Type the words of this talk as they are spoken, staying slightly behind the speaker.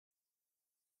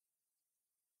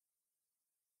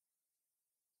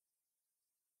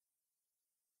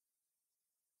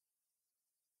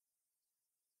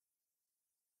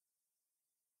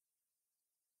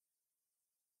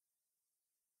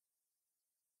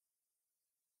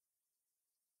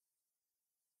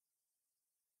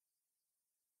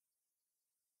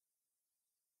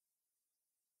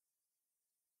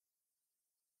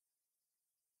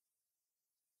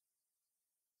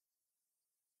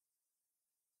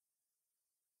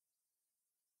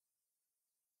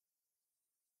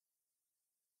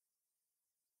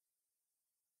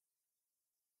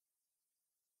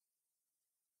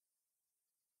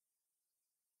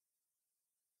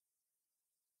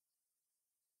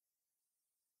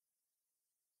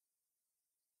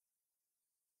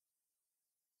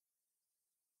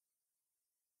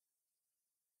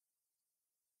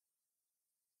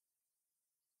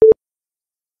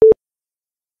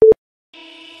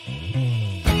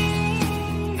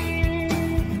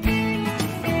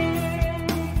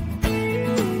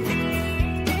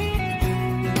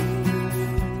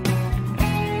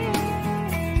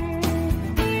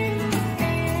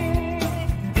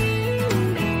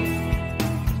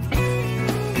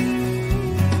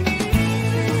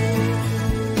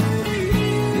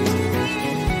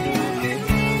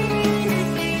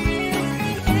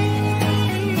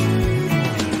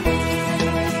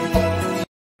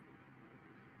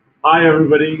Hi,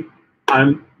 everybody.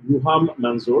 I'm Ruham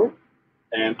Manzoor,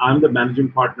 and I'm the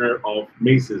managing partner of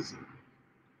Maces.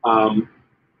 Um,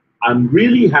 I'm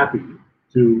really happy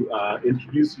to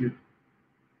introduce you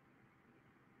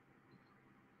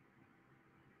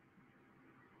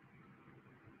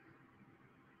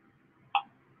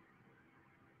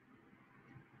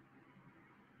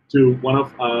to one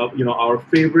of our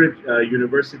favorite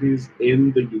universities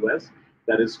in the U.S.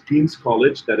 That is Queens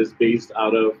College, that is based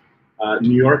out of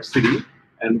New York City,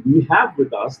 and we have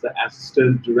with us the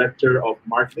Assistant Director of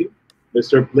Marketing,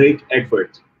 Mr. Blake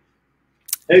Egbert.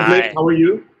 Hey, Blake, Hi. how are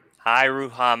you? Hi,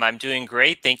 Ruham. I'm doing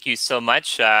great. Thank you so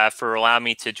much for allowing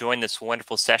me to join this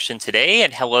wonderful session today.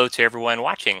 And hello to everyone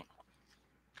watching.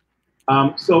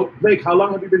 So, Blake, how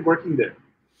long have you been working there?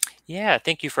 Yeah,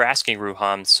 thank you for asking,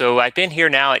 Ruham. So I've been here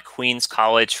now at Queens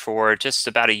College for just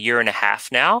about a year and a half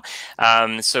now.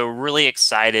 So really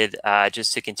excited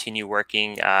just to continue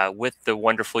working with the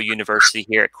wonderful university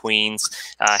here at Queens,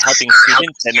 helping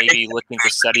students that may be looking to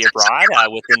study abroad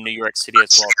within New York City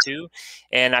as well too.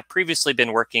 And I've previously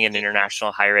been working in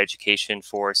international higher education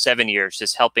for 7 years,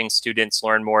 just helping students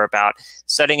learn more about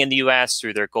studying in the U.S.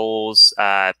 through their goals,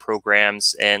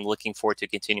 programs, and looking forward to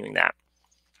continuing that.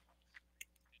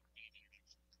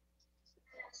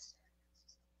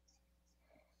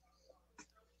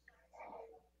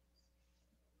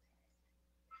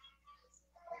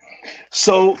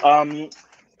 So,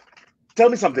 tell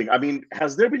me something. I mean,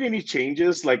 has there been any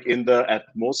changes like in the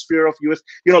atmosphere of US?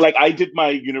 Like I did my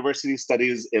university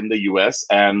studies in the US,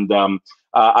 and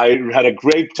I had a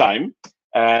great time.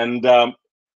 And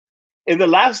in the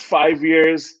last 5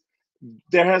 years,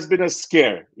 there has been a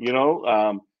scare.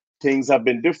 Things have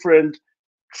been different.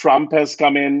 Trump has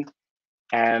come in,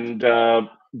 and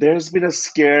there's been a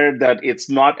scare that it's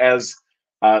not as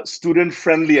student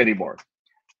friendly anymore.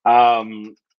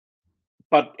 Um,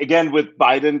 but again, with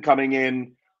Biden coming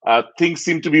in, things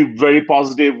seem to be very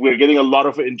positive. We're getting a lot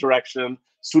of interaction.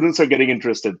 Students are getting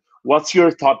interested. What's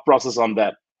your thought process on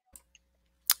that?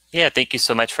 Yeah, thank you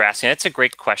so much for asking. That's a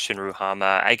great question, Ruham.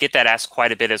 I get that asked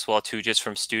quite a bit as well, too, just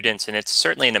from students, and it's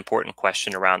certainly an important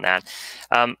question around that.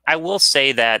 I will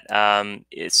say that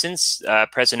since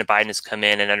President Biden has come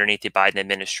in and underneath the Biden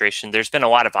administration, there's been a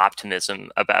lot of optimism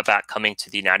about coming to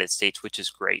the United States, which is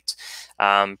great.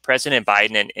 President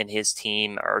Biden and his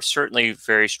team are certainly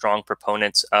very strong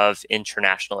proponents of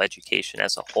international education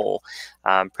as a whole.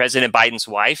 President Biden's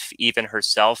wife, even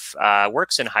herself,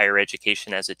 works in higher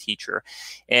education as a teacher.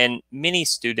 And many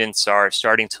students are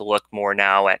starting to look more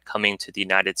now at coming to the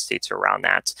United States around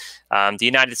that. The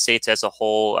United States as a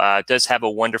whole does have a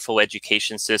wonderful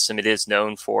education system. It is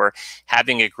known for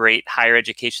having a great higher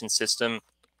education system.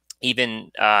 Even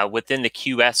within the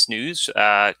QS News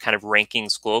kind of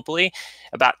rankings globally,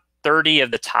 about 30 of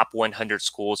the top 100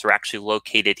 schools are actually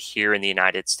located here in the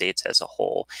United States as a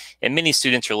whole. And many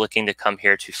students are looking to come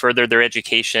here to further their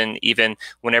education, even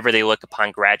whenever they look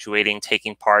upon graduating,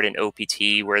 taking part in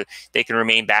OPT, where they can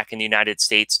remain back in the United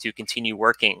States to continue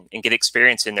working and get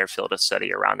experience in their field of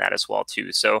study around that as well,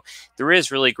 too. So there is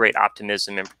really great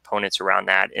optimism and proponents around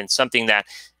that, and something that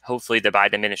hopefully the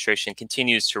Biden administration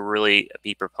continues to really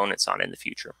be proponents on in the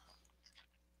future.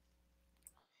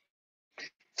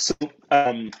 So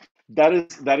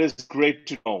that is great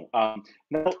to know.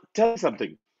 Now, tell me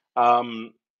something.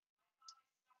 Um,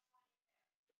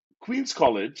 Queens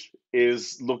College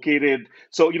is located.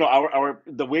 So our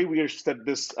the way we are set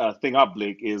this thing up,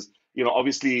 Blake, is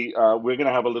obviously we're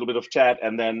gonna have a little bit of chat,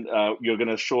 and then you're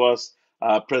gonna show us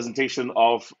a presentation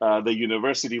of the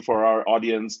university for our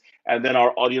audience, and then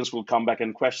our audience will come back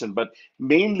and question. But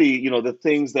mainly, the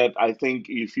things that I think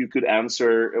if you could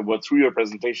answer through your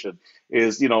presentation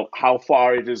is how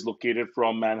far it is located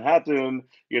from Manhattan,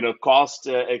 cost,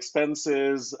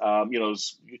 expenses,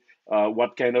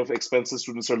 what kind of expenses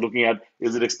students are looking at.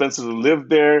 Is it expensive to live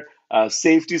there?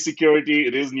 Safety, security.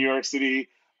 It is New York City,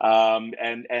 and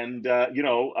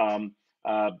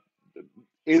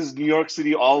is New York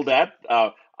City all that?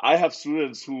 I have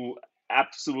students who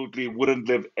absolutely wouldn't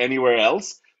live anywhere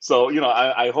else. So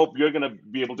I hope you're going to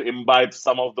be able to imbibe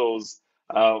some of those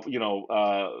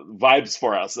vibes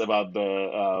for us about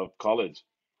the college.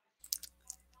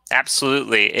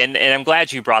 Absolutely. And I'm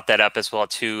glad you brought that up as well,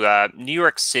 too. New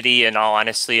York City, in all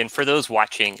honesty, and for those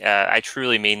watching, I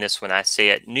truly mean this when I say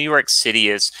it. New York City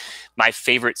is my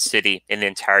favorite city in the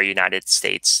entire United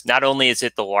States. Not only is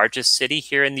it the largest city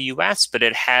here in the US, but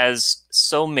it has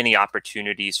so many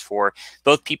opportunities for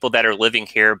both people that are living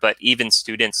here, but even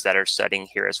students that are studying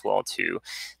here as well, too.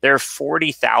 There are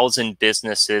 40,000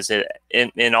 businesses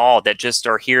in all that just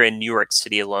are here in New York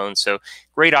City alone. So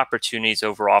great opportunities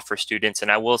overall for students.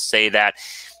 And I will say that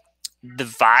The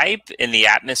vibe and the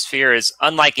atmosphere is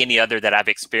unlike any other that I've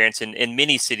experienced in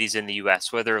many cities in the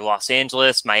US, whether Los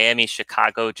Angeles, Miami,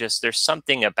 Chicago. Just there's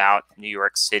something about New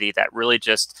York City that really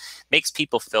just makes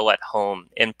people feel at home.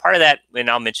 And part of that, and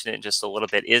I'll mention it in just a little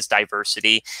bit, is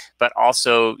diversity, but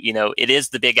also, you know, it is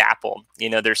the Big Apple.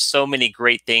 You know, there's so many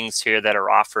great things here that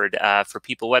are offered for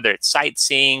people, whether it's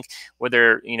sightseeing,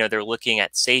 whether, you know, they're looking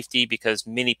at safety, because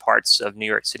many parts of New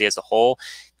York City as a whole,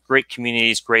 great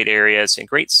communities, great areas, and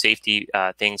great safety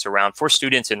things around for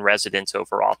students and residents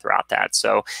overall throughout that.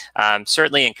 So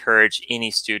certainly encourage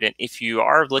any student, if you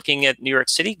are looking at New York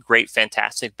City, great,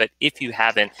 fantastic. But if you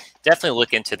haven't, definitely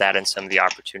look into that and some of the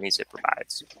opportunities it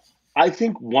provides. I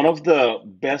think one of the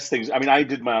best things, I mean, I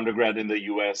did my undergrad in the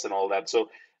US and all that. So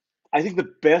I think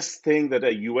the best thing that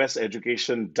a US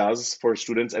education does for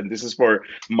students, and this is for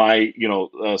my,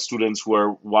 students who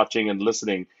are watching and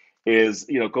listening, is,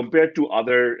 compared to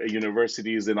other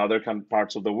universities in other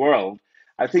parts of the world,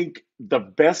 I think the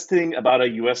best thing about a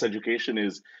US education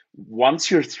is once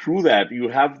you're through that, you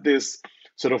have this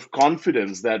sort of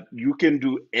confidence that you can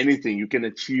do anything, you can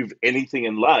achieve anything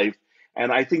in life.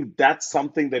 And I think that's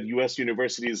something that US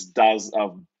universities does a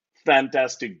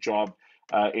fantastic job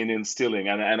in instilling.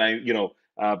 And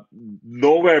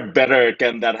nowhere better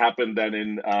can that happen than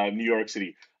in New York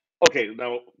City. Okay,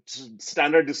 now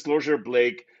standard disclosure,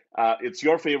 Blake, it's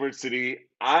your favorite city.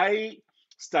 I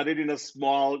studied in a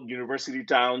small university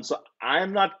town, so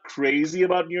I'm not crazy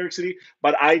about New York City.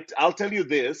 But I'll tell you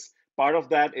this: part of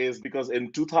that is because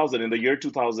in 2000, in the year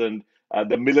 2000.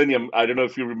 The millennium, I don't know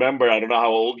if you remember, I don't know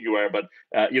how old you are, but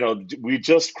we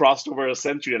just crossed over a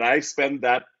century, and I spent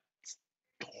that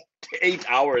 8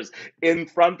 hours in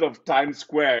front of Times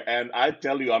Square, and I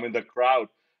tell you, I'm in the crowd.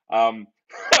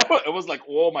 It was like,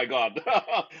 oh my God,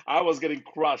 I was getting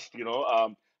crushed,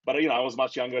 but I was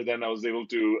much younger then. I was able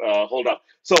to hold up.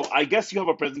 So I guess you have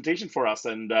a presentation for us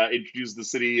and introduce the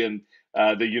city and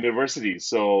the university.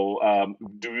 So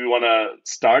do we want to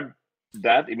start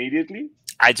that immediately?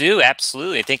 I do,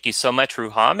 absolutely. Thank you so much,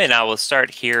 Ruham. And I will start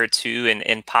here too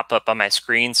and pop up on my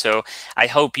screen. So I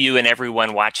hope you and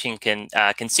everyone watching can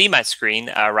see my screen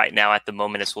right now at the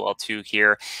moment as well too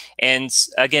here. And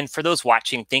again, for those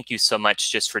watching, thank you so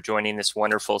much just for joining this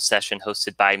wonderful session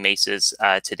hosted by Maces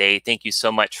today. Thank you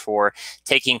so much for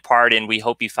taking part, and we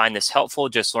hope you find this helpful,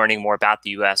 just learning more about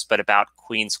the U.S., but about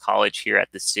Queens College here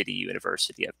at the City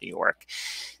University of New York.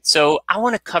 So I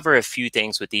want to cover a few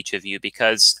things with each of you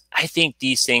because I think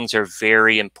these things are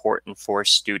very important for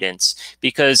students,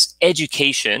 because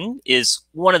education is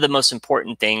one of the most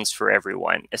important things for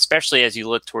everyone, especially as you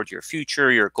look towards your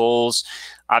future, your goals,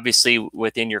 obviously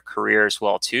within your career as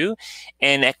well too.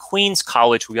 And at Queens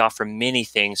College, we offer many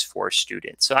things for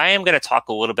students. So I am going to talk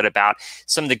a little bit about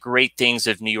some of the great things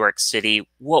of New York City,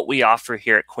 what we offer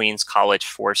here at Queens College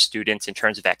for students in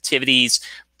terms of activities,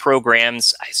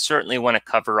 programs. I certainly want to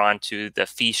cover onto the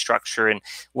fee structure and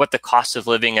what the cost of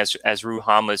living, as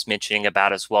Ruham was mentioning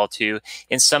about as well too,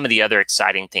 and some of the other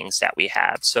exciting things that we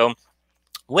have. So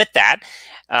with that,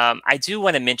 I do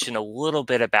want to mention a little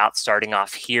bit about starting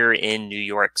off here in New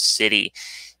York City.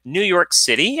 New York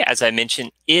City, as I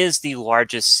mentioned, is the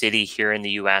largest city here in the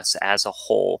U.S. as a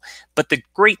whole. But the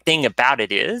great thing about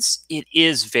it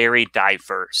is very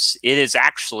diverse. It is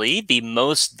actually the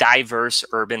most diverse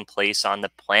urban place on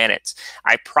the planet.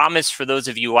 I promise, for those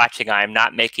of you watching, I am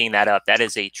not making that up. That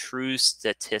is a true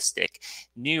statistic.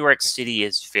 New York City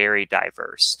is very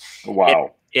diverse.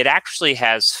 Wow. It actually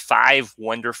has 5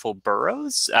 wonderful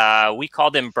boroughs. We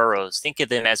call them boroughs. Think of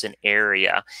them as an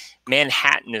area.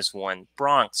 Manhattan is one,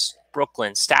 Bronx,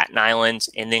 Brooklyn, Staten Island,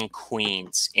 and then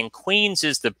Queens. And Queens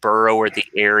is the borough or the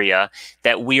area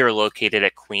that we are located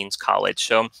at Queens College.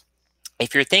 So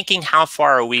if you're thinking, how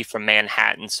far are we from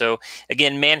Manhattan? So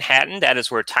again, Manhattan, that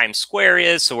is where Times Square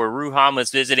is. So where Ruham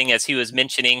was visiting, as he was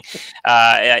mentioning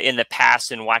in the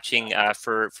past and watching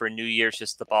for New Year's,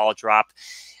 just the ball drop.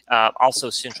 Also,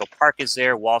 Central Park is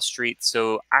there, Wall Street.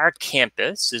 So our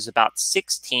campus is about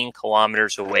 16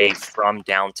 kilometers away from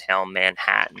downtown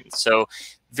Manhattan. So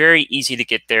very easy to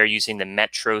get there using the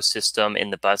metro system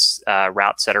and the bus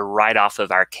routes that are right off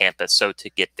of our campus. So to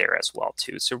get there as well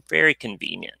too. So very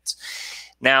convenient.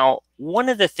 Now, one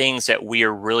of the things that we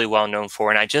are really well known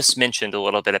for, and I just mentioned a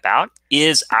little bit about,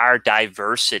 is our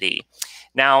diversity.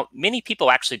 Now, many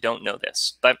people actually don't know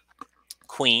this, but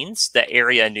Queens, the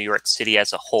area in New York City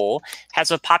as a whole,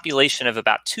 has a population of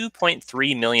about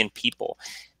 2.3 million people.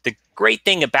 The great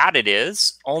thing about it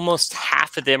is almost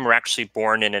half of them were actually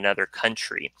born in another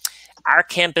country. our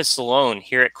campus alone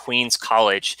here at Queens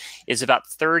College is about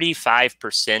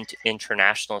 35%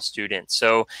 international students.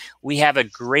 So we have a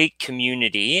great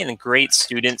community and great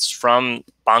students from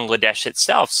Bangladesh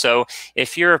itself. So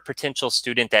if you're a potential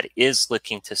student that is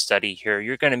looking to study here,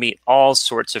 you're going to meet all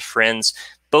sorts of friends,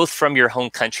 both from your home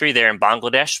country there in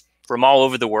Bangladesh, from all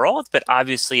over the world, but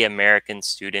obviously American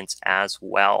students as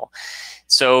well.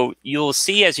 So you'll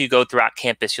see as you go throughout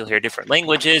campus, you'll hear different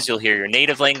languages, you'll hear your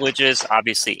native languages,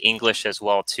 obviously English as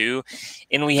well too.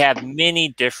 And we have many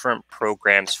different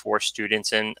programs for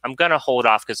students. And I'm going to hold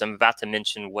off because I'm about to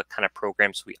mention what kind of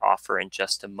programs we offer in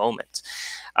just a moment.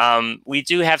 We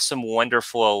do have some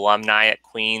wonderful alumni at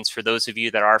Queens. For those of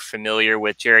you that are familiar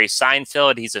with Jerry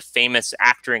Seinfeld, he's a famous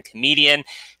actor and comedian,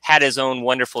 had his own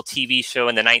wonderful TV show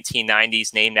in the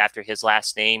 1990s named after his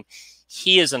last name.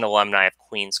 He is an alumni of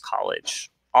Queens College.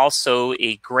 Also,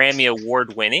 a Grammy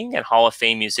Award-winning and Hall of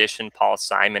Fame musician, Paul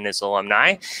Simon, is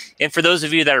alumni. And for those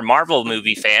of you that are Marvel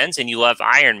movie fans and you love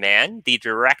Iron Man, the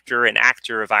director and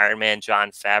actor of Iron Man,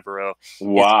 Jon Favreau,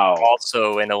 wow, is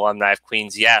also an alumni of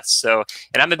Queens. Yes. So,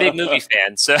 and I'm a big movie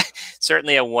fan, so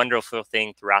certainly a wonderful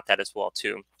thing throughout that as well,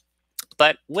 too.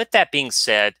 But with that being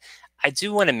said, I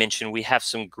do want to mention we have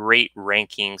some great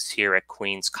rankings here at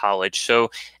Queens College.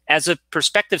 So as a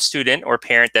prospective student or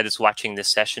parent that is watching this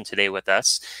session today with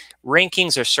us,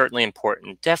 rankings are certainly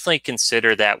important. Definitely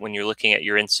consider that when you're looking at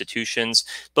your institutions,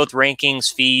 both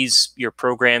rankings, fees, your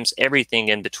programs, everything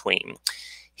in between.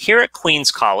 Here at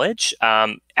Queens College,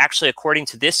 actually, according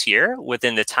to this year,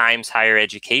 within the Times Higher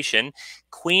Education,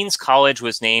 Queens College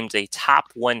was named a top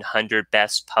 100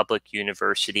 best public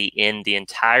university in the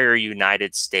entire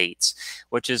United States,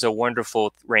 which is a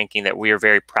wonderful ranking that we are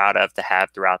very proud of to have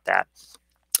throughout that.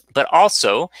 But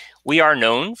also, we are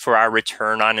known for our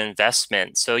return on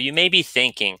investment. So you may be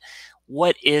thinking,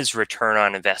 what is return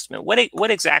on investment?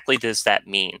 What exactly does that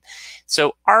mean?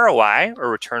 So ROI, or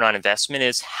return on investment,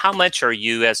 is how much are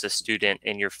you as a student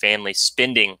and your family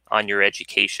spending on your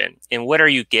education? And what are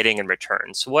you getting in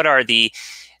return? So what are the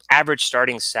average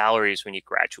starting salaries when you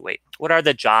graduate? What are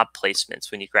the job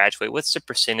placements when you graduate? What's the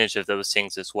percentage of those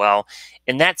things as well?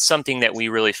 And that's something that we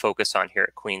really focus on here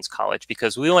at Queens College,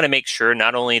 because we want to make sure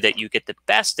not only that you get the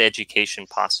best education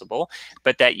possible,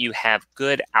 but that you have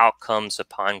good outcomes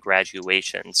upon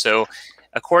graduation. So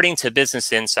according to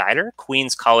Business Insider,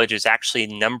 Queens College is actually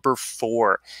number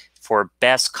 4 for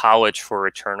best college for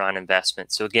return on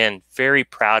investment. So again, very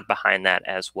proud behind that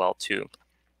as well too.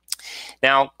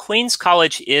 Now, Queens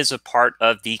College is a part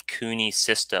of the CUNY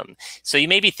system. So you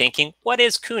may be thinking, what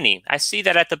is CUNY? I see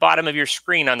that at the bottom of your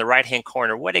screen on the right-hand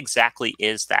corner. What exactly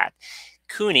is that?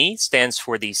 CUNY stands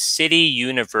for the City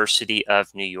University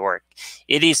of New York.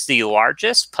 It is the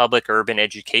largest public urban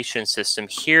education system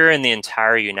here in the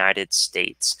entire United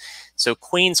States. So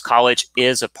Queens College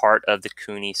is a part of the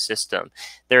CUNY system.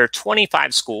 There are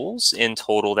 25 schools in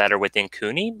total that are within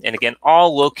CUNY, and again,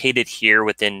 all located here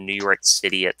within New York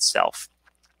City itself.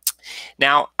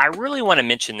 Now, I really want to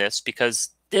mention this because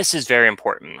this is very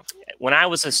important. When I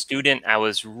was a student, I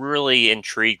was really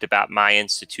intrigued about my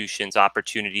institution's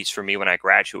opportunities for me when I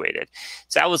graduated.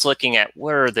 So I was looking at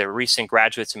what are the recent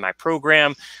graduates in my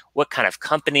program, what kind of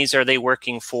companies are they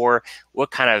working for, what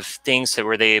kind of things that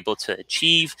were they able to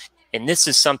achieve. And this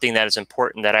is something that is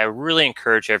important that I really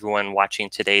encourage everyone watching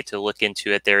today to look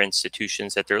into at their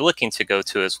institutions that they're looking to go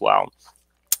to as well.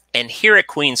 And here at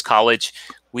Queens College,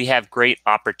 we have great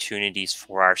opportunities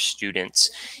for our students.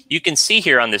 You can see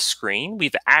here on the screen,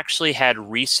 we've actually had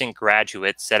recent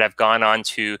graduates that have gone on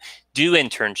to do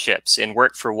internships and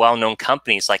work for well-known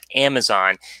companies like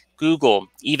Amazon, Google,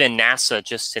 even NASA,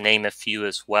 just to name a few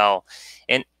as well.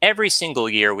 And every single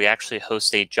year, we actually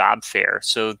host a job fair.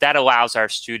 So that allows our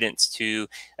students to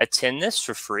attend this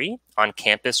for free on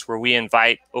campus, where we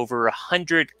invite over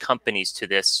 100 companies to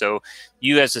this. So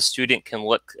you as a student can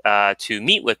look to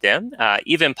meet with them,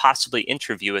 even possibly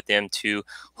interview with them to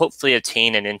hopefully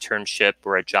obtain an internship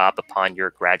or a job upon your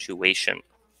graduation.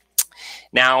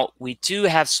 Now, we do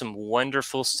have some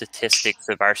wonderful statistics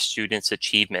of our students'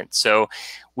 achievement. So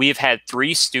we've had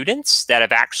 3 students that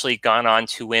have actually gone on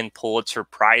to win Pulitzer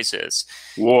Prizes.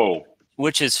 Whoa.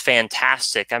 Which is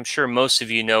fantastic. I'm sure most of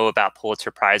you know about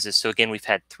Pulitzer Prizes. So again, we've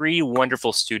had 3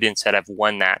 wonderful students that have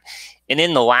won that. And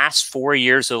in the last 4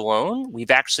 years alone,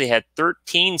 we've actually had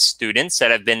 13 students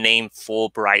that have been named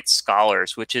Fulbright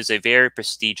Scholars, which is a very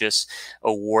prestigious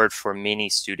award for many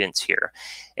students here.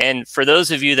 And for those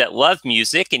of you that love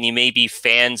music, and you may be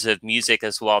fans of music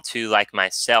as well too, like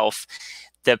myself,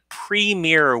 the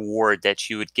premier award that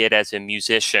you would get as a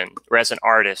musician or as an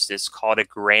artist is called a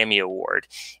Grammy Award.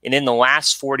 And in the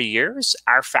last 40 years,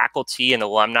 our faculty and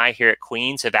alumni here at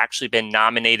Queens have actually been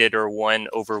nominated or won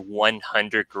over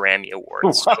 100 Grammy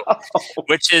Awards, so,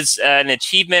 which is an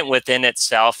achievement within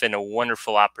itself and a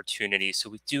wonderful opportunity. So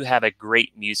we do have a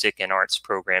great music and arts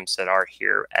programs that are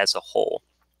here as a whole.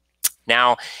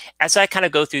 Now, as I kind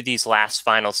of go through these last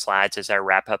final slides as I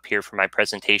wrap up here for my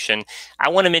presentation, I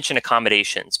want to mention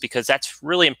accommodations because that's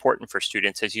really important for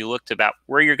students as you looked about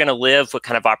where you're going to live, what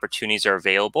kind of opportunities are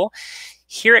available.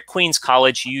 Here at Queens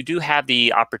College, you do have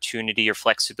the opportunity or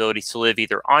flexibility to live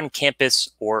either on campus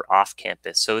or off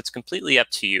campus. So it's completely up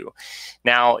to you.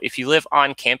 Now, if you live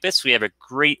on campus, we have a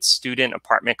great student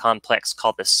apartment complex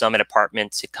called the Summit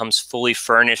Apartments. It comes fully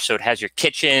furnished, so it has your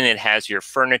kitchen, it has your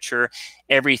furniture,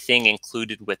 everything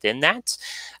included within that.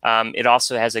 It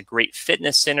also has a great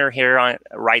fitness center here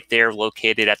right there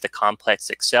located at the complex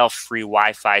itself, free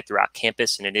Wi-Fi throughout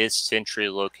campus, and it is centrally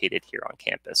located here on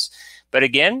campus. But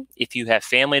again, if you have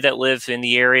family that live in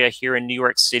the area here in New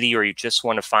York City, or you just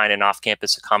want to find an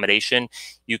off-campus accommodation,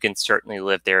 you can certainly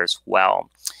live there as well.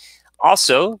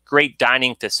 Also, great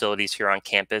dining facilities here on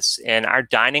campus, and our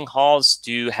dining halls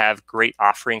do have great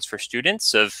offerings for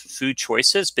students of food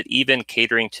choices, but even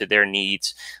catering to their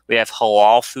needs. We have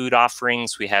halal food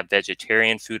offerings, we have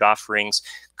vegetarian food offerings,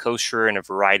 kosher, and a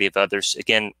variety of others,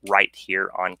 again, right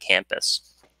here on campus.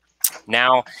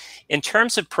 Now, in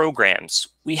terms of programs,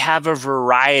 we have a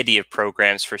variety of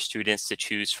programs for students to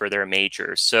choose for their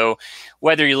majors. So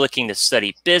whether you're looking to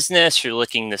study business, you're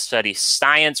looking to study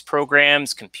science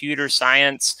programs, computer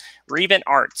science, or even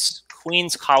arts,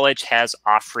 Queens College has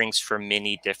offerings for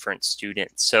many different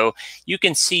students. So you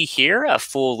can see here a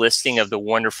full listing of the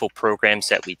wonderful programs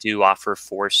that we do offer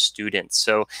for students.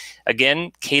 So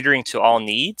again, catering to all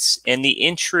needs, and the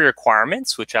entry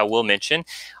requirements, which I will mention,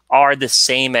 are the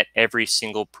same at every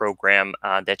single program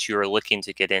that you are looking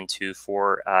to get into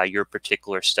for your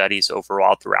particular studies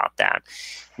overall throughout that.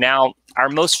 Now, our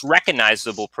most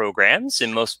recognizable programs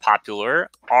and most popular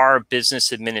are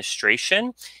business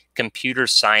administration, computer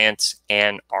science,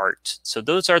 and art. So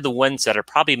those are the ones that are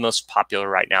probably most popular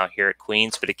right now here at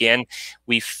Queens. But again,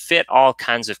 we fit all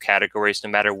kinds of categories no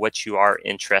matter what you are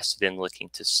interested in looking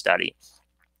to study.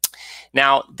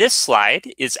 Now, this slide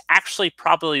is actually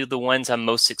probably the ones I'm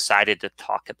most excited to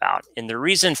talk about. And the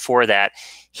reason for that,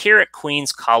 here at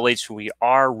Queens College, we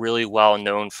are really well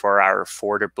known for our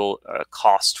affordable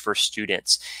cost for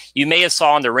students. You may have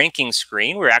saw on the ranking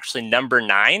screen, we're actually number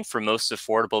 9 for most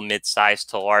affordable mid-sized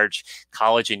to large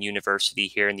college and university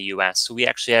here in the US. So we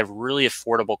actually have really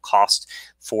affordable cost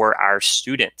for our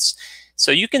students.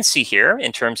 So you can see here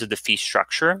in terms of the fee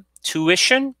structure,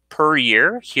 tuition per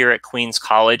year here at Queens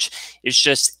College is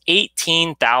just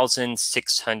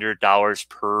 $18,600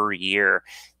 per year.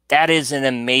 That is an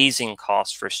amazing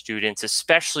cost for students,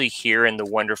 especially here in the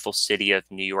wonderful city of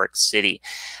New York City.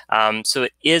 So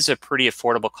it is a pretty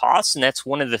affordable cost, and that's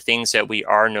one of the things that we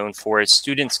are known for is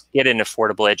students get an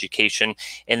affordable education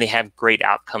and they have great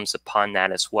outcomes upon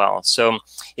that as well. So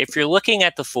if you're looking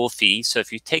at the full fee, so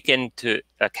if you take into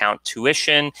account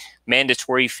tuition,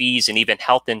 mandatory fees, and even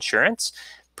health insurance,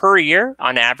 per year,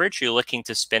 on average, you're looking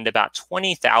to spend about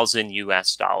 $20,000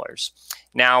 US.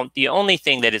 Now, the only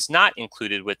thing that is not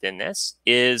included within this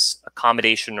is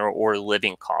accommodation or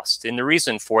living costs. And the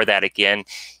reason for that, again,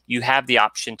 you have the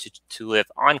option to live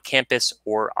on campus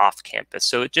or off campus.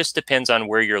 So it just depends on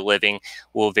where you're living,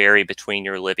 will vary between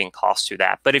your living costs to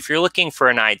that. But if you're looking for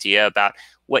an idea about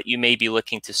what you may be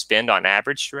looking to spend on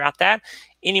average throughout that,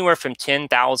 anywhere from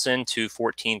 $10,000 to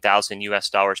 $14,000 US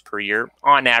per year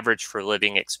on average for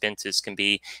living expenses can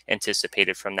be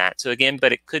anticipated from that. So again,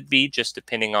 but it could be just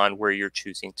depending on where you're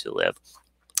choosing to live.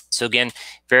 So again,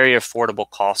 very affordable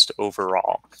cost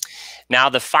overall. Now,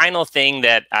 the final thing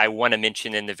that I want to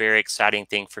mention and the very exciting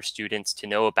thing for students to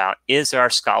know about is our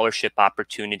scholarship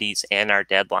opportunities and our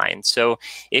deadlines. So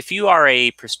if you are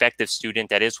a prospective student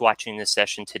that is watching this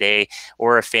session today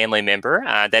or a family member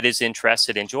that is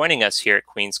interested in joining us here at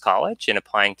Queens College and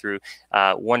applying through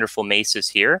wonderful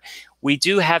MESAs here, we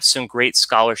do have some great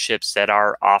scholarships that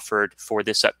are offered for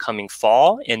this upcoming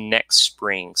fall and next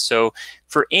spring. So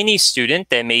for any student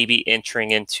that may be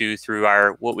entering into through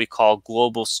our what we call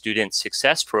Global Student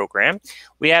Success Program,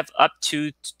 we have up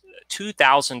to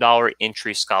 $2,000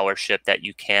 entry scholarship that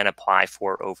you can apply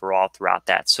for overall throughout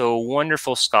that. So a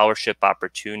wonderful scholarship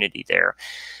opportunity there.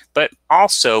 But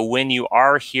also, when you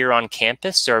are here on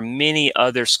campus, there are many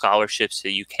other scholarships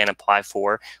that you can apply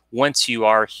for once you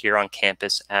are here on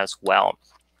campus as well.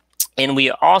 And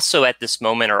we also at this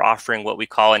moment are offering what we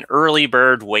call an early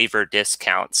bird waiver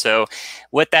discount. So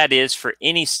what that is for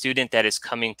any student that is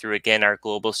coming through, again, our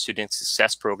Global Student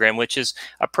Success Program, which is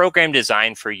a program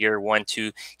designed for year one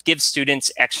to give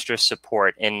students extra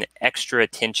support and extra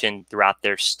attention throughout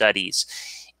their studies.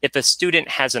 If a student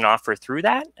has an offer through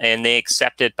that and they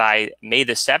accept it by May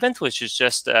the 7th, which is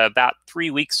just about 3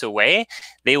 weeks away,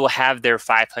 they will have their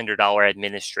 $500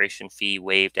 administration fee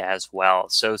waived as well.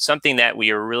 So something that we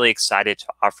are really excited to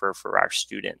offer for our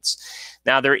students.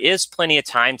 Now, there is plenty of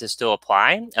time to still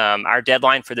apply. Our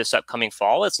deadline for this upcoming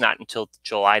fall is not until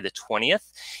July the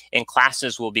 20th, and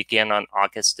classes will begin on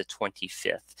August the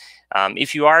 25th.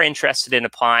 If you are interested in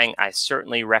applying, I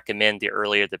certainly recommend the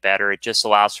earlier the better. It just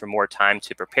allows for more time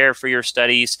to prepare for your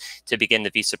studies, to begin the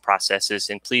visa processes,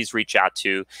 and please reach out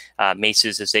to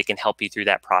MACES as they can help you through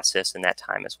that process and that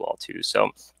time as well too.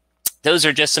 So those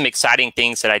are just some exciting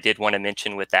things that I did want to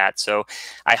mention with that. So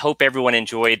I hope everyone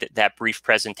enjoyed that brief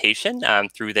presentation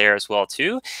through there as well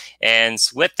too. And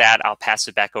with that, I'll pass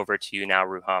it back over to you now,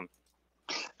 Ruham.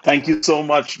 Thank you so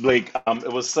much, Blake.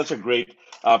 It was such a great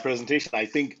presentation. I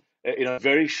think in a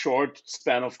very short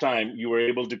span of time, you were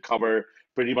able to cover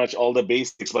pretty much all the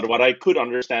basics. But what I could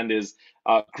understand is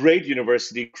great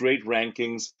university, great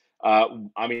rankings.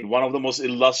 I mean, one of the most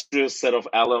illustrious set of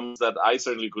alums that I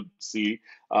certainly could see,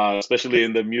 especially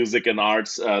in the music and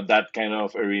arts, that kind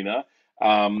of arena.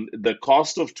 The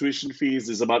cost of tuition fees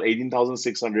is about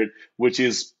 18,600, which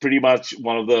is pretty much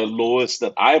one of the lowest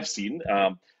that I've seen.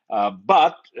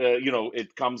 But you know,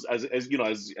 it comes as you know,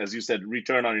 as you said,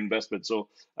 return on investment. So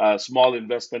small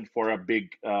investment for a big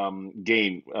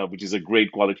gain, which is a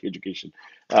great quality education.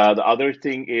 The other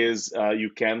thing is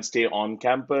you can stay on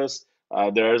campus.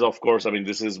 There is, of course, I mean,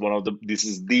 this is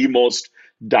the most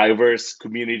diverse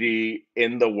community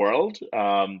in the world.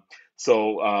 You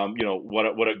know,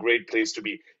 what a great place to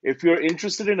be. If you're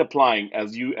interested in applying,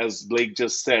 as Blake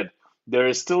just said, there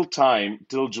is still time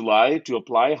till July to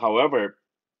apply. However,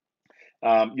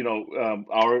 you know,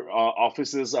 our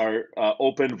offices are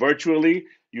open virtually.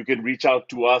 You can reach out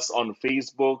to us on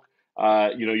Facebook.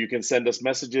 You know, you can send us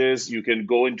messages. You can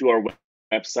go into our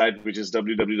website, which is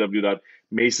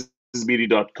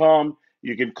www.macesbd.com.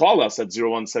 You can call us at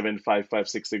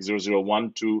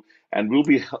 017-556-60012, and we'll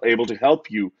be able to help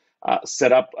you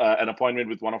set up an appointment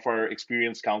with one of our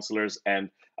experienced counselors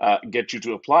and get you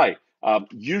to apply.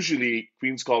 Usually,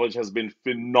 Queens College has been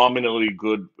phenomenally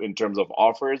good in terms of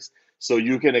offers. So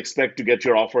you can expect to get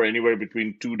your offer anywhere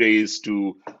between 2 days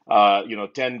to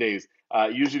 10 days.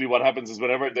 Usually what happens is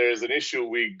whenever there is an issue,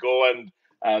 we go and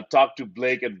talk to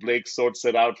Blake, and Blake sorts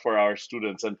it out for our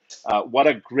students. And what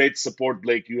a great support,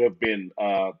 Blake, you have been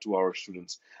to our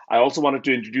students. I also wanted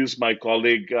to introduce my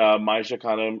colleague,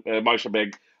 Maisha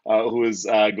Beg, who is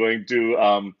going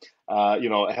to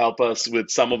help us with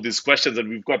some of these questions. And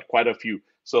we've got quite a few.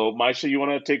 So Maisha, you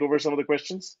want to take over some of the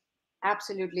questions?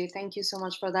 Absolutely. Thank you so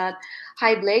much for that.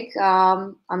 Hi, Blake.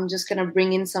 I'm just going to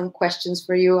bring in some questions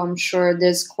for you. I'm sure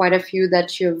there's quite a few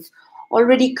that you've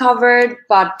already covered,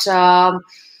 but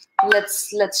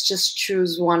let's just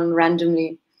choose one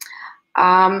randomly.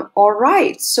 All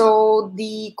right. So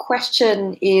the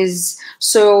question is,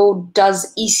 so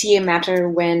does ECA matter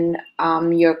when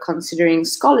you're considering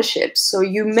scholarships? So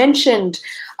you mentioned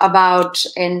about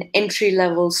an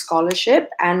entry-level scholarship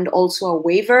and also a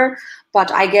waiver. But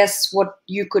I guess what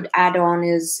you could add on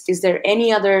is there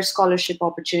any other scholarship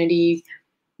opportunity?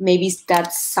 Maybe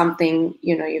that's something,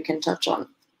 you know, you can touch on.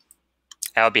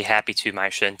 I'll be happy to,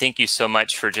 Maisha. And thank you so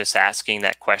much for just asking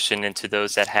that question, and to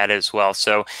those that had as well.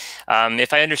 So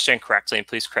if I understand correctly, and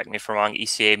please correct me if I'm wrong,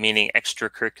 ECA meaning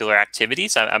extracurricular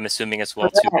activities, I'm assuming as well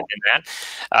too within that.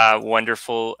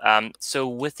 Wonderful. So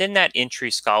within that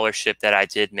entry scholarship that I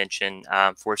did mention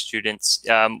for students,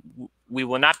 we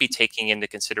will not be taking into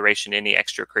consideration any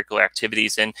extracurricular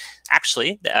activities. And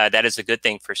actually, that is a good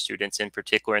thing for students in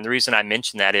particular. And the reason I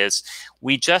mention that is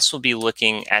we just will be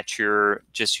looking at your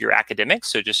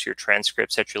academics, so just your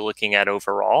transcripts that you're looking at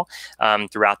overall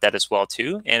throughout that as well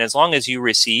too. And as long as you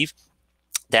receive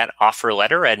that offer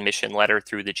letter, admission letter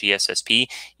through the GSSP,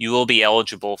 you will be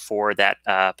eligible for that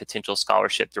potential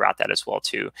scholarship throughout that as well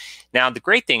too. Now, the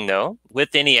great thing though,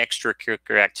 with any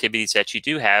extracurricular activities that you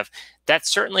do have, that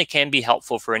certainly can be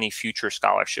helpful for any future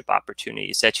scholarship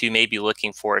opportunities that you may be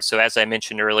looking for. So as I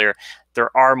mentioned earlier,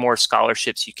 there are more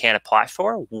scholarships you can apply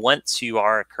for once you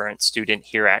are a current student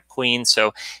here at Queens.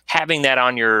 So having that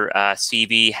on your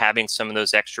CV, having some of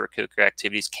those extracurricular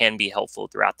activities can be helpful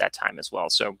throughout that time as well.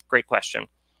 So great question.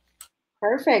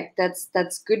 Perfect.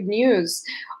 That's good news.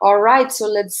 All right, so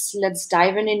let's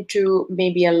dive into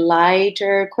maybe a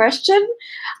lighter question.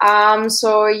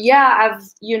 So yeah,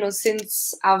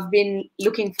 since I've been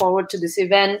looking forward to this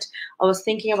event, I was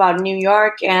thinking about New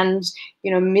York and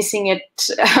missing it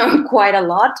quite a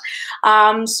lot.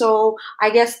 So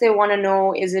I guess they want to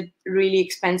know, is it really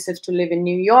expensive to live in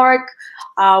New York?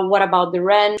 What about the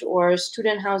rent or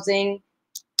student housing?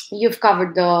 You've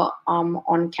covered the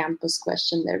on-campus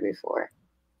question there before.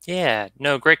 Yeah,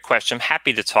 no, great question. I'm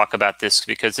happy to talk about this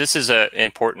because this is an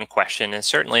important question, and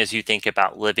certainly as you think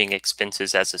about living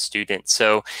expenses as a student.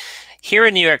 So here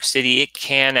in New York City, it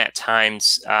can at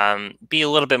times be a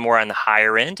little bit more on the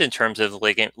higher end in terms of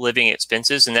living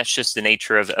expenses, and that's just the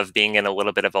nature of being in a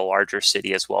little bit of a larger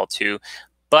city as well too.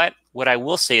 But what I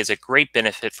will say is a great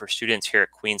benefit for students here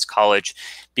at Queens College,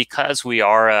 because we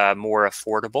are a more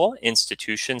affordable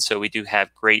institution, so we do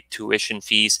have great tuition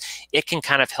fees, it can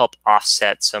kind of help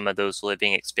offset some of those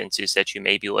living expenses that you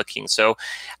may be looking. So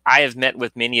I have met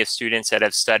with many of students that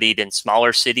have studied in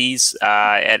smaller cities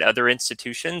at other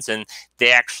institutions, and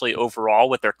they actually overall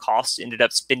with their costs ended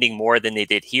up spending more than they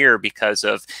did here because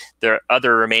of the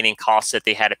other remaining costs that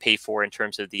they had to pay for in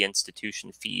terms of the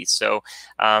institution fees. So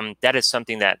that is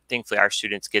something that thankfully our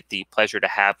students get the pleasure to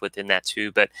have within that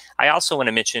too. But I also want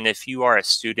to mention, if you are a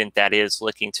student that is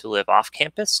looking to live off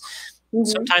campus,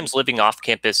 sometimes living off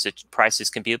campus, the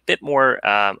prices can be a bit more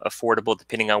affordable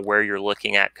depending on where you're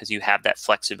looking at, because you have that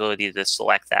flexibility to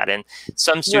select that. And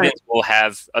some students will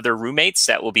have other roommates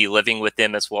that will be living with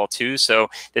them as well too. So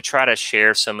to try to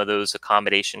share some of those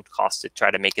accommodation costs to try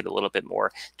to make it a little bit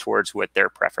more towards what their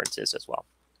preference is as well.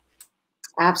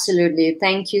 Absolutely.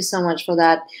 Thank you so much for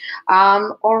that.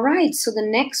 All right. So the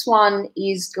next one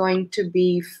is going to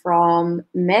be from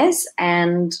Ms.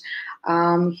 And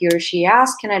he or she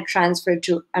asks, can I transfer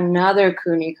to another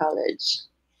CUNY college?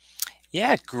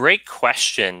 Yeah, great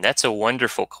question. That's a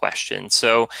wonderful question.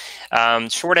 So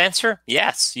short answer,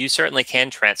 yes, you certainly can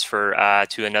transfer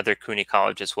to another CUNY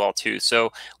college as well too.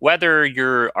 So whether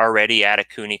you're already at a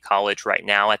CUNY college right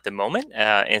now at the moment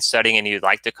and studying and you'd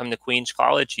like to come to Queens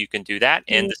College, you can do that.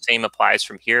 And the same applies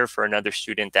from here for another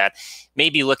student that may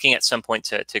be looking at some point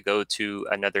to go to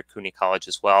another CUNY college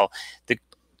as well. The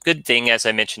good thing, as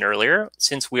I mentioned earlier,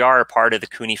 since we are a part of the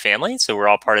CUNY family, so we're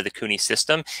all part of the CUNY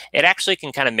system, it actually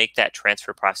can kind of make that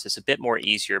transfer process a bit more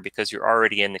easier because you're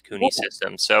already in the CUNY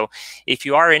system. So if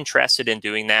you are interested in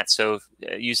doing that, so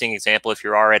using example, if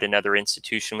you are at another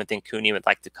institution within CUNY and would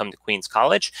like to come to Queens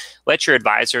College, let your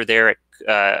advisor there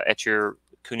at your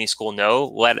CUNY school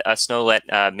know, let us know, let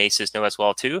MESAs know as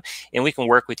well too, and we can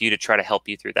work with you to try to help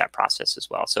you through that process as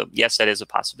well. So yes, that is a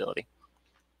possibility.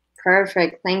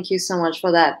 Perfect. Thank you so much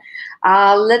for that.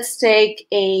 Let's take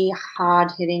a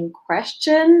hard-hitting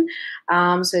question.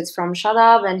 So it's from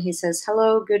Shadab, and he says,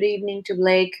 hello, good evening to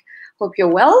Blake. Hope you're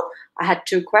well. I had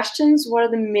 2 questions. What are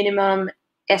the minimum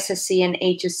SSC and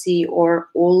HSC or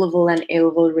O-level and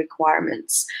A-level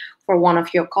requirements for one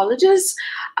of your colleges?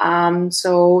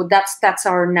 So that's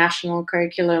our national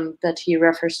curriculum that he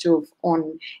refers to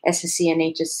on SSC and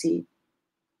HSC.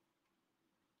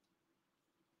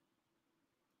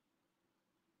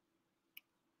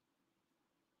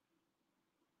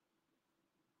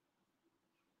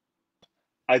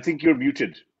 I think you're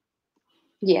muted.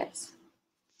 Yes.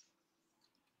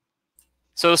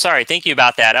 So sorry, thank you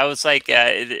about that. I was like,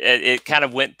 it kind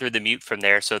of went through the mute from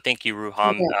there. So thank you,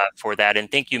 Ruham, for that.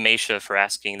 And thank you, Mesha, for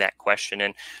asking that question.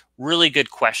 And really good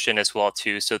question as well,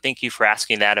 too. So thank you for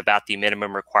asking that about the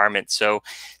minimum requirements. So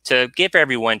to give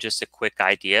everyone just a quick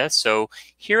idea, so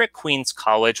here at Queens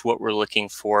College, what we're looking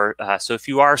for, so if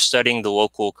you are studying the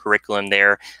local curriculum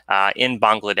there in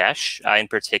Bangladesh in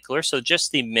particular, so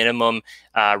just the minimum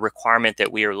requirement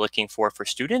that we are looking for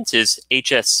students is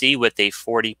HSC with a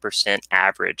 40%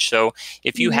 average. So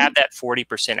if you have that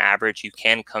 40% average, you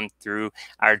can come through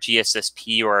our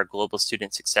GSSP or our Global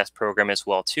Student Success Program as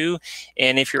well, too.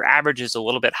 And if your average is a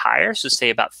little bit higher, so say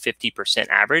about 50%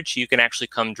 average, you can actually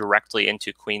come directly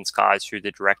into Queens College through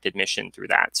the direct admission through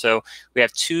that. So we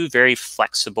have 2 very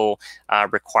flexible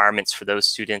requirements for those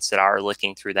students that are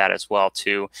looking through that as well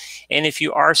too. And if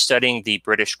you are studying the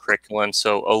British curriculum,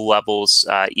 so O levels,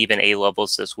 even A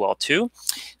levels as well too.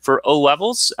 For O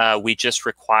levels, we just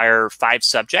require 5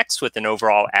 subjects with an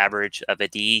overall average of a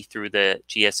D through the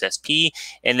GSSP.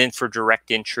 And then for direct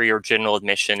entry or general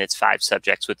admission, it's 5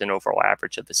 subjects with an overall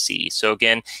average of a C. So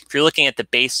again, if you're looking at the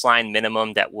baseline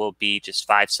minimum, that will be just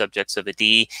 5 subjects of a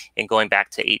D, and going back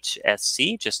to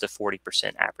HSC, just a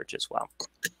 40% average as well.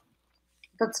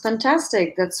 That's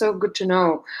fantastic. That's so good to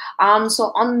know.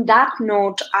 So on that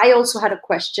note, I also had a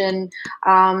question.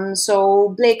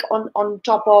 So Blake, on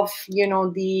top of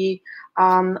the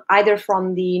either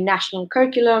from the national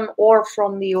curriculum or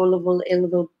from the O-level,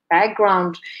 A-level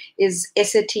background, is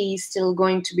SAT still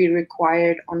going to be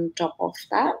required on top of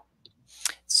that?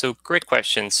 So great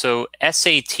question. So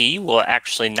SAT will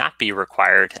actually not be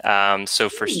required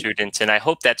for students, and I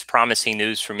hope that's promising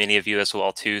news for many of you as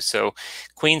well too. So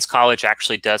Queens College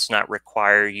actually does not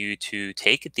require you to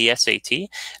take the SAT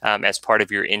as part of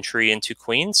your entry into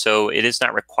Queens, so it is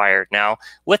not required. Now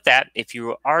with that, if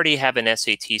you already have an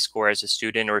SAT score as a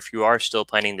student, or if you are still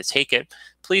planning to take it,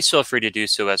 please feel free to do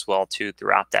so as well too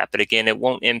throughout that. But again, it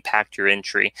won't impact your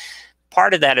entry.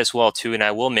 Part of that as well too, and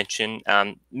I will mention,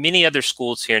 many other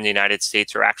schools here in the United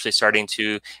States are actually starting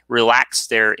to relax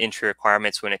their entry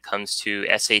requirements when it comes to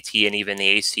SAT and even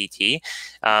the ACT.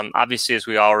 Obviously, as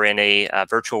we all are in a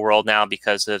virtual world now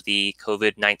because of the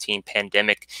COVID-19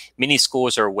 pandemic, many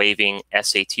schools are waiving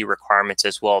SAT requirements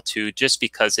as well too, just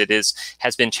because it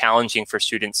has been challenging for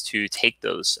students to take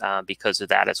those because of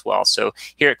that as well. So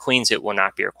here at Queens, it will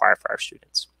not be required for our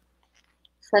students.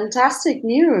 Fantastic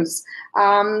news.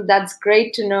 That's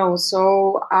great to know.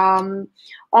 So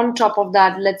on top of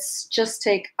that, let's just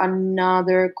take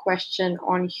another question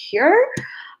on here.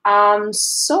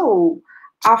 So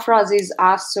Afraz is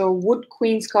asked, so would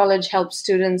Queens College help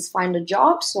students find a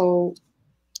job? So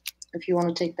if you want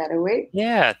to take that away.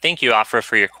 Yeah, thank you, Afra,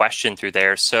 for your question through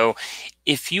there. So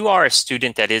if you are a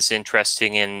student that is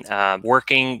interested in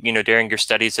working, during your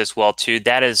studies as well too,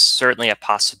 that is certainly a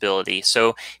possibility.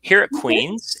 So here at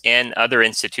Queens and other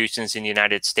institutions in the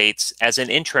United States, as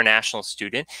an international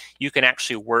student, you can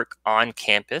actually work on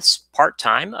campus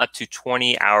part-time up to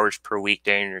 20 hours per week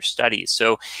during your studies.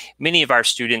 So many of our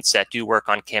students that do work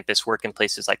on campus work in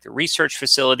places like the research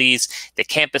facilities, the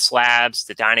campus labs,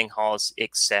 the dining halls,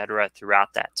 etc.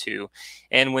 throughout that too.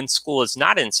 And when school is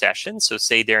not in session, so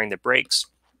say during the breaks,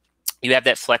 you have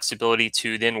that flexibility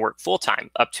to then work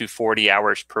full-time up to 40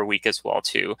 hours per week as well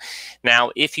too. Now,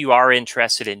 if you are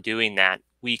interested in doing that,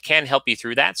 we can help you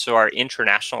through that. So our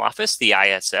international office, the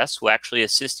ISS, will actually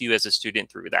assist you as a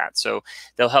student through that. So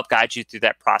they'll help guide you through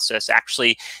that process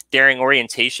actually during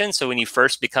orientation. So when you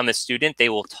first become a student, they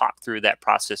will talk through that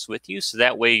process with you. So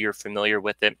that way you're familiar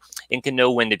with it and can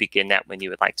know when to begin that when you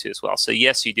would like to as well. So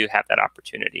yes, you do have that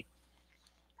opportunity.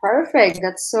 Perfect.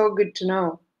 That's so good to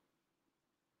know.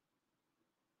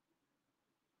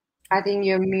 I think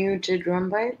you're muted,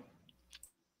 Rambai.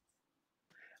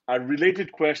 A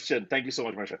related question. Thank you so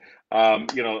much, Marsha.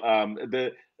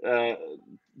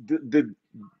 The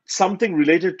something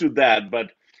related to that,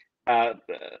 but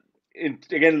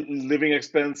again, living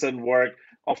expense and work.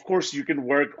 Of course, you can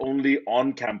work only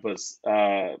on campus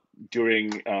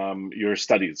during your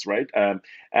studies, right?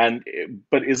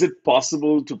 But is it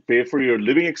possible to pay for your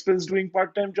living expense doing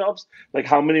part-time jobs? Like,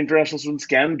 how many international students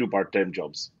can do part-time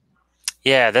jobs?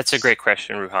 Yeah, that's a great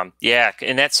question, Ruham. Yeah,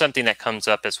 and that's something that comes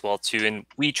up as well too, and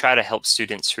we try to help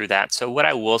students through that. So what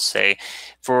I will say,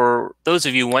 for those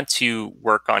of you who want to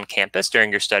work on campus during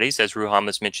your studies, as Ruham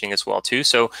was mentioning as well too,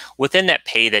 so within that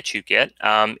pay that you get,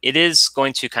 it is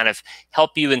going to kind of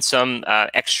help you in some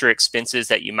extra expenses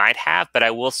that you might have, but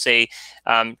I will say,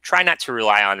 try not to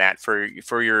rely on that for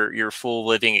your full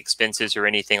living expenses or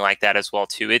anything like that as well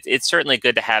too. It's certainly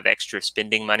good to have extra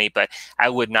spending money, but I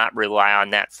would not rely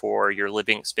on that for your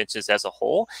living expenses as a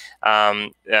whole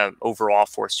overall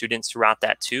for students throughout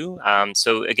that too.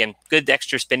 So again, good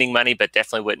extra spending money, but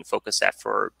definitely wouldn't focus that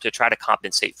to try to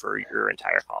compensate for your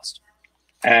entire cost.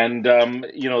 And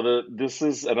this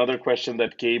is another question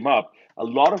that came up. A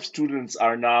lot of students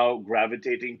are now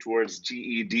gravitating towards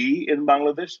GED in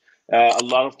Bangladesh. A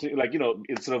lot of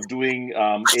instead of doing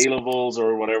A levels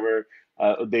or whatever,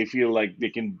 they feel like they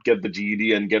can get the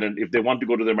GED and get if they want to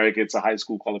go to America, it's a high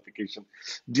school qualification.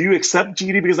 Do you accept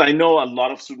GED? Because I know a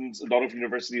lot of students, a lot of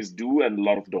universities do, and a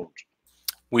lot of don't.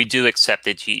 We do accept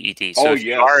the GED. So if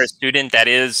you are a student that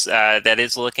is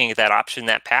looking at that option,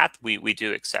 that path, we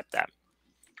do accept that.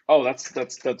 Oh,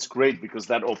 that's great, because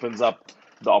that opens up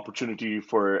the opportunity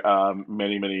for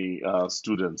many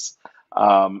students.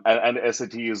 And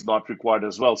SAT is not required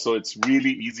as well, so it's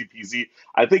really easy peasy.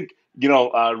 I think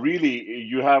really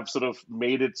you have sort of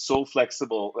made it so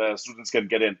flexible, students can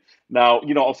get in. Now,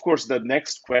 of course, the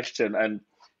next question, and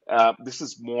this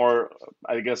is more,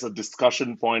 I guess, a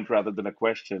discussion point rather than a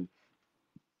question.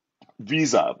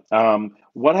 Visa.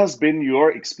 What has been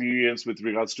your experience with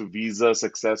regards to visa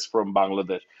success from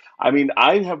Bangladesh? I mean,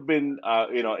 I have been,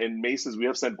 in Maces, we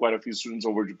have sent quite a few students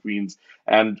over to Queens,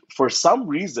 and for some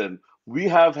reason, we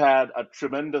have had a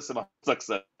tremendous amount of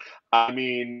success. I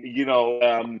mean,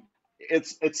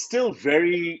 it's still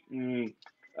very,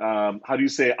 how do you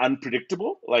say,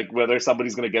 unpredictable, like whether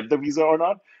somebody's going to get the visa or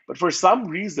not. But for some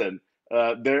reason,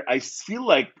 I feel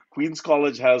like Queens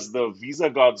College has the visa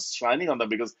gods shining on them,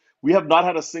 because we have not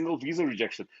had a single visa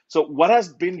rejection. So, what has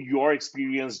been your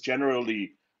experience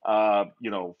generally,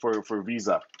 for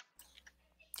visa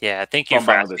Yeah, thank you from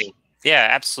for Bangladesh? asking. Yeah,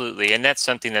 absolutely. And that's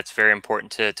something that's very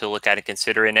important to look at and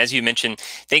consider. And as you mentioned,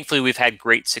 thankfully, we've had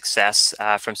great success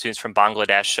from students from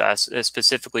Bangladesh,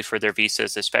 specifically for their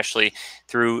visas, especially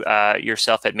through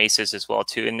yourself at MESAs as well,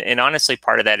 too. And honestly,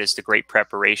 part of that is the great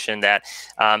preparation that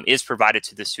is provided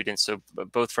to the students. So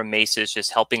both from MESAs,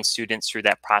 just helping students through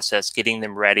that process, getting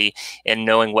them ready and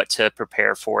knowing what to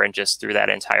prepare for, and just through that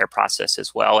entire process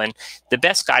as well. And the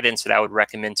best guidance that I would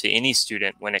recommend to any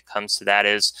student when it comes to that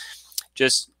is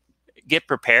just get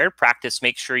prepared, practice,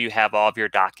 make sure you have all of your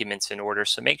documents in order.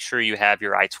 So make sure you have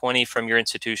your I-20 from your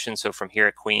institution. So from here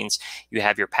at Queens, you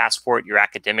have your passport, your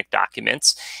academic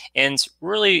documents, and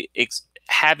really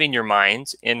have in your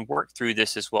mind and work through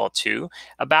this as well too,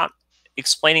 about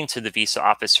explaining to the visa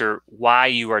officer why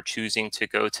you are choosing to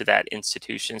go to that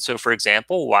institution. So for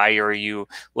example, why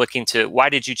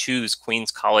did you choose Queens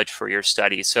College for your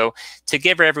studies? So to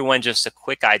give everyone just a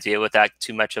quick idea without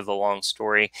too much of a long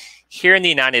story, here in the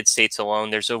United States alone,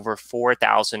 there's over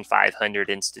 4,500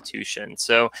 institutions.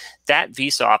 So that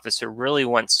visa officer really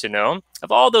wants to know,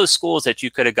 of all those schools that you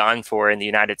could have gone for in the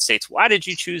United States, why did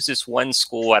you choose this one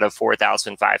school out of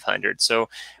 4,500? So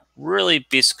really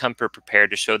become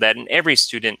prepared to show that. And every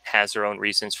student has their own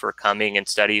reasons for coming and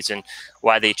studies and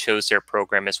why they chose their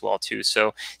program as well too.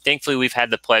 So thankfully, we've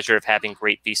had the pleasure of having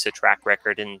great visa track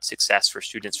record and success for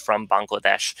students from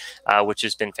Bangladesh, which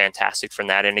has been fantastic from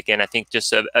that. And again, I think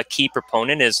just a key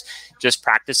proponent is just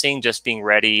practicing, just being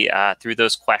ready through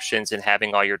those questions and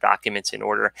having all your documents in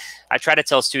order. I try to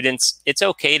tell students it's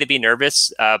okay to be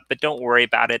nervous, but don't worry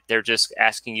about it. They're just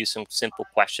asking you some simple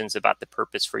questions about the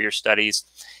purpose for your studies.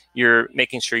 You're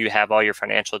making sure you have all your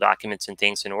financial documents and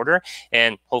things in order,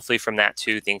 and hopefully from that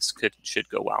too, things should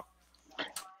go well.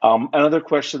 Another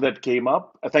question that came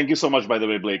up. Thank you so much, by the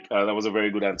way, Blake. That was a very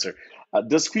good answer.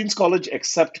 Does Queens College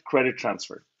accept credit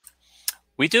transfer?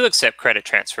 We do accept credit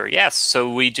transfer, yes.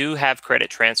 So we do have credit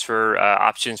transfer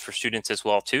options for students as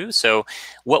well too. So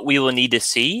what we will need to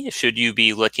see, should you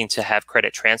be looking to have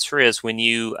credit transfer, is when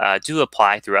you do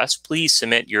apply through us, please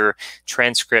submit your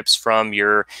transcripts from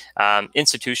your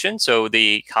institution. So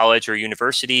the college or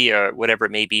university or whatever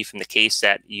it may be from the case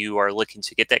that you are looking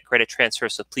to get that credit transfer.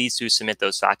 So please do submit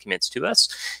those documents to us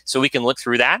so we can look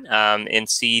through that and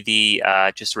see the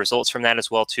just the results from that as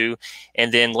well too.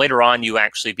 And then later on, you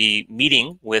actually be meeting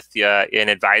with an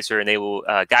advisor, and they will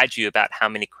guide you about how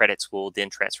many credits will then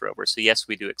transfer over. So yes,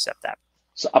 we do accept that.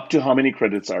 So up to how many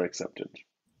credits are accepted?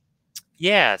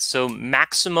 Yeah, so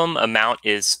maximum amount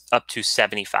is up to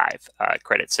 75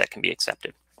 credits that can be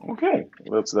accepted. Okay,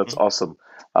 that's awesome.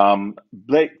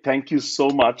 Blake, thank you so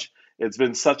much. It's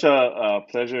been such a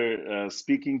pleasure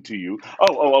speaking to you.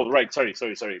 Oh, right. Sorry.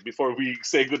 Before we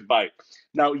say goodbye.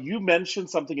 Now, you mentioned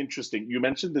something interesting. You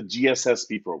mentioned the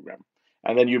GSSP program,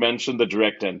 and then you mentioned the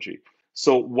direct entry.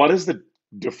 So what is the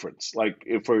difference? Like,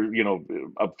 if for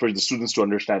the students to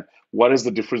understand, what is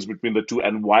the difference between the two,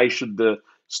 and why should the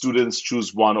students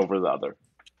choose one over the other?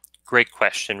 Great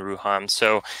question, Ruham.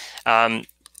 So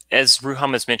as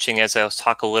Ruham was mentioning, as I was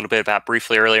talking a little bit about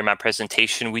briefly earlier in my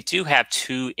presentation, we do have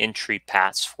two entry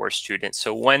paths for students.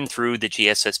 So one through the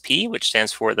GSSP, which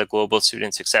stands for the Global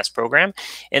Student Success Program,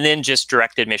 and then just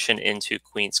direct admission into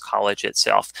Queens College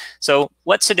itself. So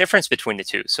what's the difference between the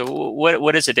two? So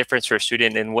what is the difference for a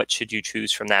student, and what should you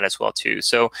choose from that as well too?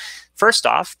 So first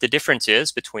off, the difference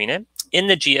is between it. In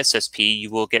the GSSP, you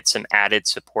will get some added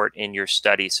support in your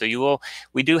study. So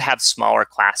we do have smaller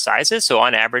class sizes. So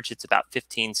on average, it's about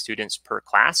 15 students per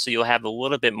class. So you'll have a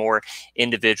little bit more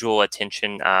individual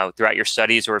attention throughout your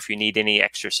studies, or if you need any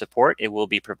extra support, it will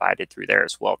be provided through there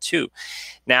as well too.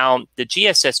 Now, the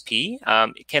GSSP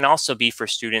can also be for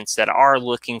students that are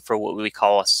looking for what we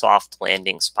call a soft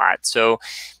landing spot. So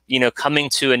coming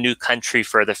to a new country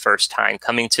for the first time,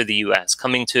 coming to the US,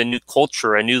 coming to a new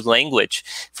culture, a new language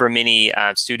for many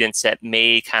students that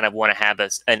may kind of want to have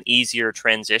an easier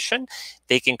transition,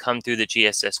 they can come through the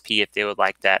GSSP if they would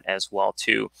like that as well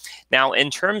too. Now, in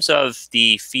terms of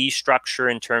the fee structure,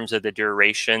 in terms of the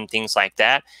duration, things like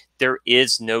that, there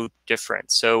is no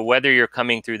difference. So whether you're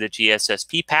coming through the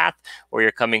GSSP path or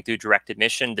you're coming through direct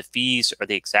admission, the fees are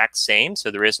the exact same.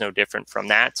 So there is no different from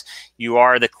that. You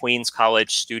are the Queens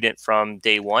College student from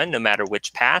day one, no matter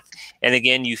which path. And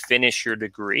again, you finish your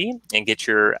degree and get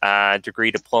your degree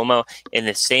diploma in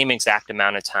the same exact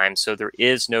amount of time. So there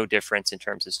is no difference in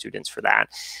terms of students for that.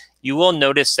 You will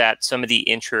notice that some of the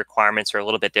entry requirements are a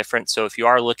little bit different. So if you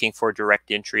are looking for direct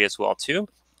entry as well too,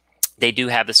 they do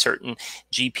have a certain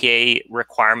GPA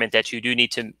requirement that you do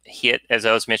need to hit, as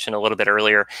I was mentioned a little bit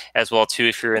earlier, as well too.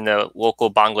 If you're in the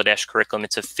local Bangladesh curriculum,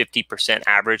 it's a 50%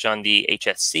 average on the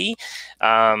HSC,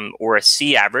 or a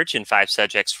C average in 5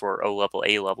 subjects for O-level,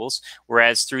 A-levels.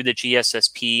 Whereas through the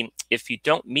GSSP, if you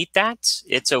don't meet that,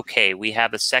 it's okay. We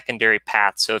have a secondary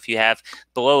path. So if you have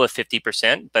below a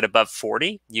 50% but above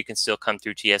 40, you can still come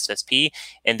through GSSP.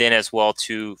 And then as well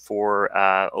too for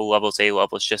O-levels,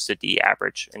 A-levels, just a D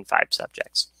average in 5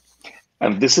 subjects.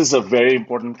 And this is a very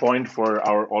important point for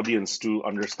our audience to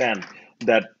understand,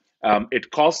 that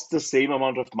it costs the same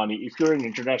amount of money if you're an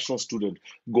international student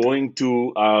going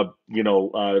to a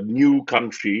new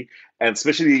country, and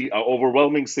especially an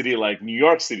overwhelming city like New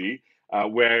York City,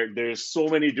 where there's so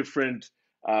many different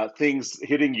things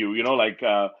hitting you.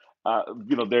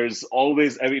 There's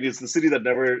always, I mean, it's the city that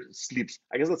never sleeps.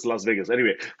 I guess that's Las Vegas.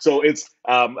 Anyway, so it's,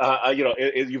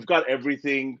 you've got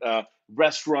everything,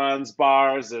 restaurants,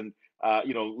 bars, and a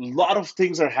lot of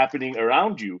things are happening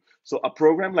around you. So a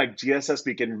program like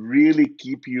GSSP can really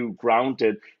keep you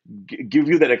grounded, give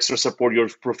you that extra support. Your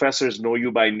professors know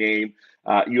you by name.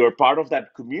 You're part of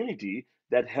that community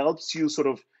that helps you sort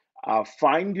of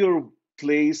find your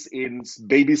place in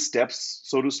baby steps,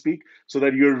 so to speak, so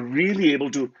that you're really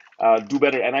able to do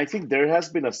better. And I think there has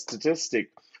been a statistic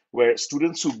where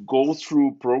students who go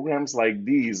through programs like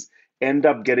these end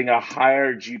up getting a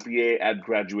higher GPA at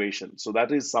graduation. So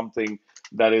that is something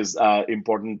that is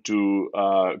important to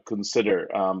consider.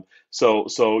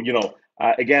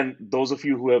 Again, those of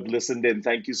you who have listened in,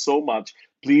 thank you so much.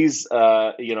 Please,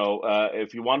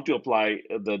 if you want to apply,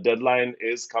 the deadline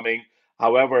is coming.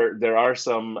 However, there are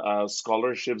some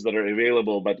scholarships that are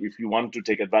available, but if you want to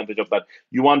take advantage of that,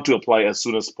 you want to apply as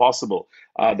soon as possible.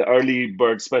 The early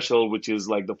bird special, which is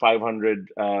like the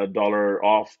 $500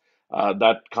 off,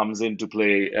 that comes into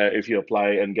play if you apply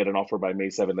and get an offer by May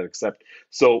 7th and accept.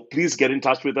 So please get in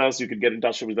touch with us. You can get in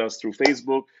touch with us through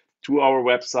Facebook, to our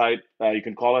website. You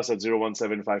can call us at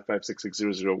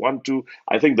 017-556-6012.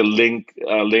 I think the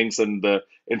links and the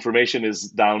information is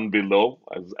down below,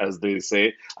 as they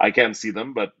say. I can't see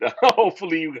them, but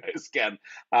hopefully you guys can.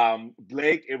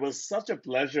 Blake, it was such a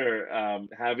pleasure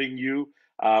having you.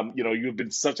 You've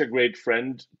been such a great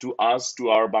friend to us, to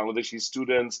our Bangladeshi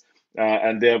students.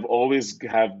 And they have always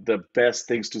have the best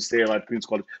things to say about Queens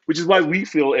College, which is why we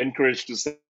feel encouraged to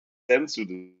send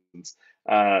students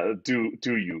to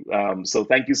you. So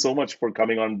thank you so much for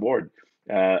coming on board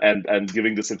and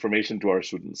giving this information to our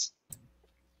students.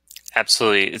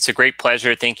 Absolutely. It's a great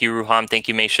pleasure. Thank you, Ruham. Thank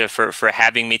you, Mesha, for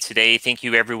having me today. Thank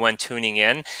you, everyone tuning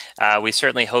in. We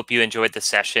certainly hope you enjoyed the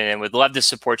session and would love to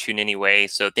support you in any way.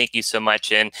 So thank you so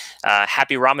much, and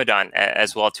happy Ramadan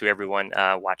as well to everyone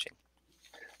watching.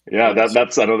 Yeah,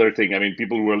 that's another thing. I mean,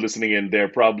 people who are listening in,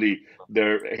 they're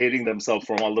hating themselves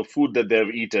from all the food that they've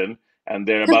eaten, and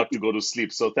they're about to go to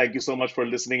sleep. So thank you so much for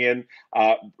listening in,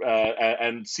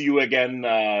 and see you again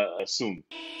soon.